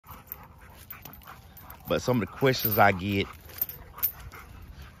But some of the questions I get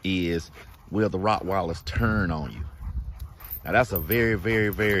is, will the Rottweilers turn on you? Now that's a very,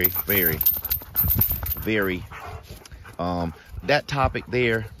 that topic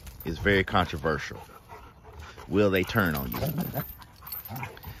there is very controversial. Will they turn on you?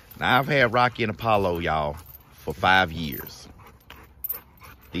 Now I've had Rocky and Apollo, y'all, for 5 years.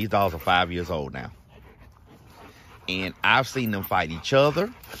 These dogs are 5 years old now. And I've seen them fight each other.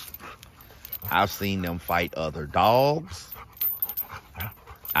 I've seen them fight other dogs.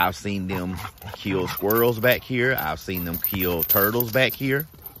 I've seen them kill squirrels back here. I've seen them kill turtles back here.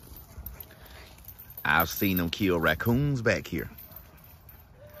 I've seen them kill raccoons back here.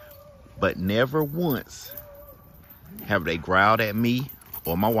 But never once have they growled at me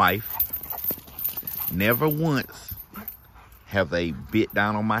or my wife. Never once have they bit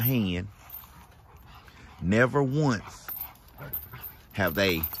down on my hand. Never once have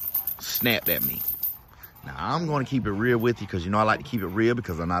they snapped at me. Now, I'm going to keep it real with you because, you know, I like to keep it real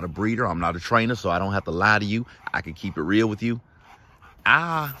because I'm not a breeder. I'm not a trainer, so I don't have to lie to you. I can keep it real with you.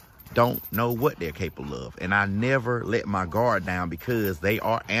 I don't know what they're capable of, and I never let my guard down because they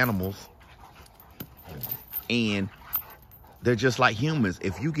are animals, and they're just like humans.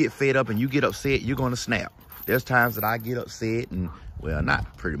 If you get fed up and you get upset, you're going to snap. There's times that I get upset, and, well,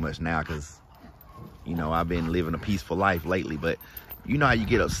 not pretty much now because, you know, I've been living a peaceful life lately, but you know how you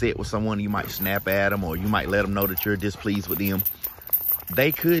get upset with someone, you might snap at them or you might let them know that you're displeased with them.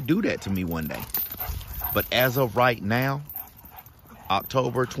 They could do that to me one day. But as of right now,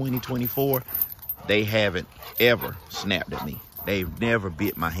 October 2024, they haven't ever snapped at me. They've never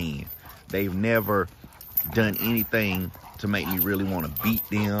bit my hand. They've never done anything to make me really want to beat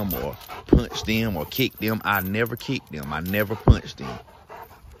them or punch them or kick them. I never kicked them. I never punched them.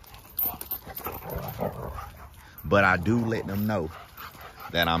 But I do let them know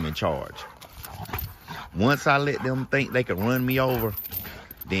that I'm in charge. Once I let them think they can run me over,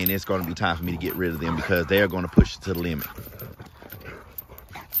 then it's going to be time for me to get rid of them because they're going to push it to the limit.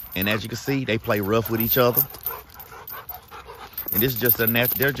 And as you can see, they play rough with each other. And this is just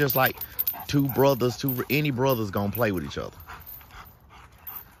they're just like two brothers. Any brother's going to play with each other.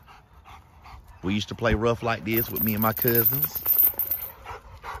 We used to play rough like this with me and my cousins.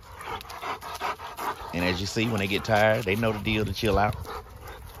 And as you see, when they get tired, they know the deal to chill out.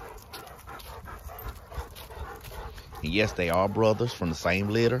 And yes, they are brothers from the same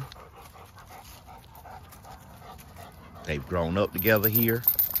litter. They've grown up together here.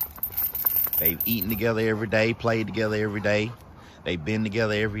 They've eaten together every day, played together every day. They've been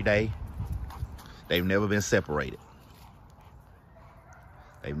together every day. They've never been separated.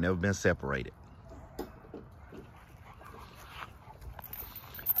 They've never been separated.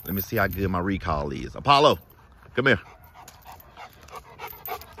 Let me see how good my recall is. Apollo, come here.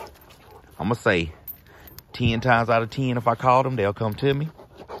 I'm going to say 10 times out of 10, if I call them, they'll come to me.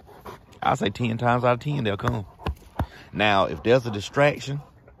 I say 10 times out of 10, they'll come. Now, if there's a distraction,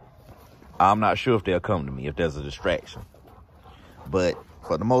 I'm not sure if they'll come to me if there's a distraction. But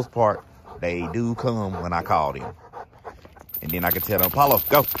for the most part, they do come when I call them. And then I can tell them, Apollo,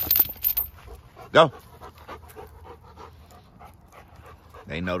 go. Go.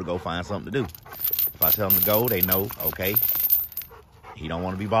 They know to go find something to do. If I tell them to go, they know, okay, he don't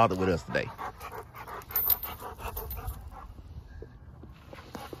want to be bothered with us today.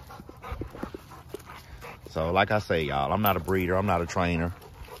 So like I say, y'all, I'm not a breeder, I'm not a trainer,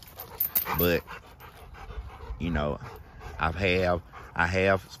 but you know, I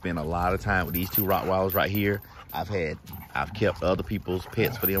have spent a lot of time with these two Rottweilers right here. I've kept other people's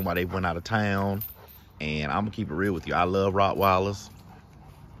pets for them while they went out of town, and I'm gonna keep it real with you. I love Rottweilers.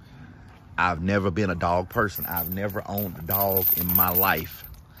 I've never been a dog person. I've never owned a dog in my life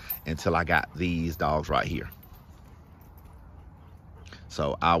until I got these dogs right here.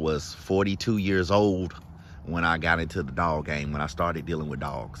 So I was 42 years old when I got into the dog game, when I started dealing with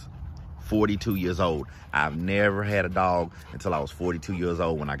dogs. 42 years old. I've never had a dog until I was 42 years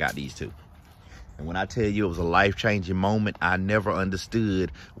old when I got these two. And when I tell you it was a life-changing moment, I never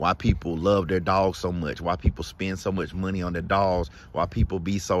understood why people love their dogs so much, why people spend so much money on their dogs, why people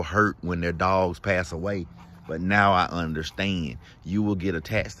be so hurt when their dogs pass away. But now I understand. You will get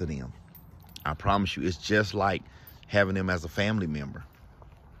attached to them. I promise you, it's just like having them as a family member.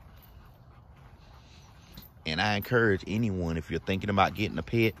 And I encourage anyone, if you're thinking about getting a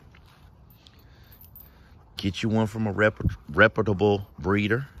pet, get you one from a reputable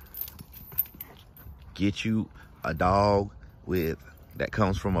breeder. Get you a dog that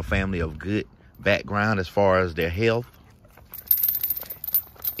comes from a family of good background as far as their health.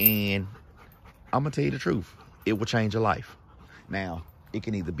 And I'm going to tell you the truth. It will change your life. Now, it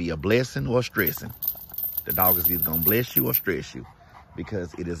can either be a blessing or a stressing. the dog is either gonna bless you or stress you,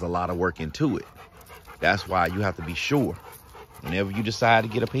 because it is a lot of work into it. That's why you have to be sure. Whenever you decide to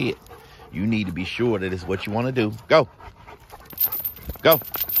get a pet, you need to be sure that it's what you want to do. Go. Go.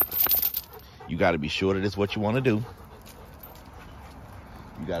 You got to be sure that it's what you want to do.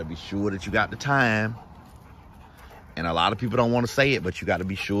 You got to be sure that you got the time. And a lot of people don't want to say it, but you got to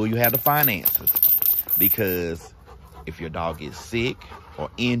be sure you have the finances. Because if your dog gets sick or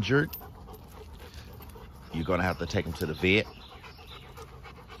injured, you're going to have to take them to the vet.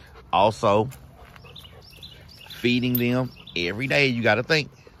 Also, feeding them every day, you got to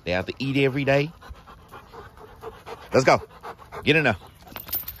think. They have to eat every day. Let's go. Get in there.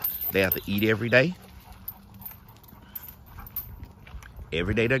 They have to eat every day.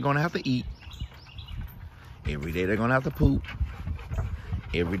 Every day they're going to have to eat. Every day they're going to have to poop.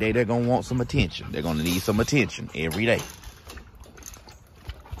 Every day they're going to want some attention. They're going to need some attention every day.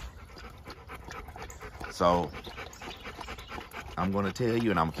 So, I'm going to tell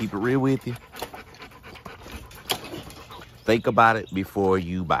you, and I'm going to keep it real with you. Think about it before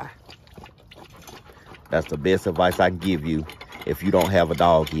you buy. That's the best advice I can give you if you don't have a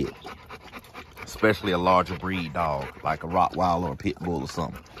dog yet. Especially a larger breed dog, like a Rottweiler or a Pit Bull or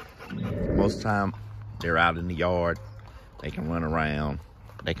something. Most of the time, they're out in the yard. They can run around.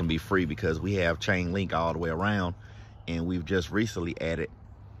 They can be free because we have chain link all the way around. And we've just recently added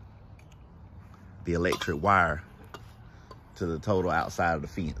the electric wire to the total outside of the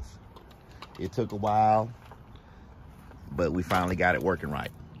fence. It took a while, but we finally got it working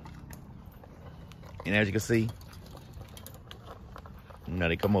right. And as you can see, you know,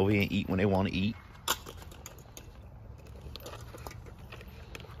 they come over here and eat when they want to eat.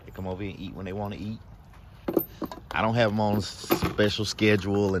 They come over here and eat when they want to eat. I don't have them on a special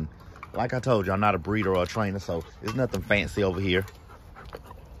schedule, and like I told you, I'm not a breeder or a trainer, so there's nothing fancy over here.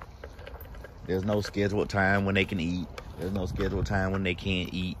 There's no scheduled time when they can eat. There's no scheduled time when they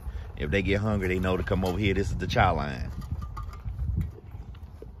can't eat. If they get hungry, they know to come over here. This is the chow line.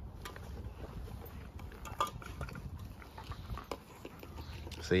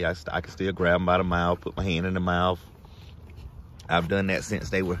 See, I can still grab them by the mouth, put my hand in the mouth. I've done that since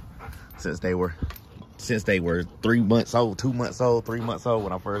they were 3 months old, 2 months old, 3 months old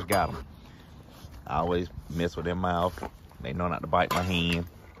when I first got them. I always mess with their mouth. They know not to bite my hand.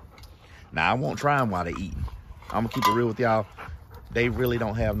 Now, I won't try them while they're eating. I'm gonna keep it real with y'all. They really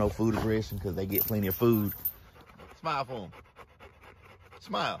don't have no food aggression because they get plenty of food. Smile for them.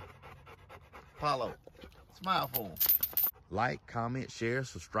 Smile. Apollo. Smile for them. Like, comment, share,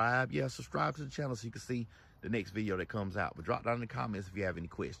 subscribe. Yeah, subscribe to the channel so you can see the next video that comes out. But drop down in the comments if you have any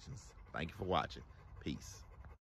questions. Thank you for watching. Peace.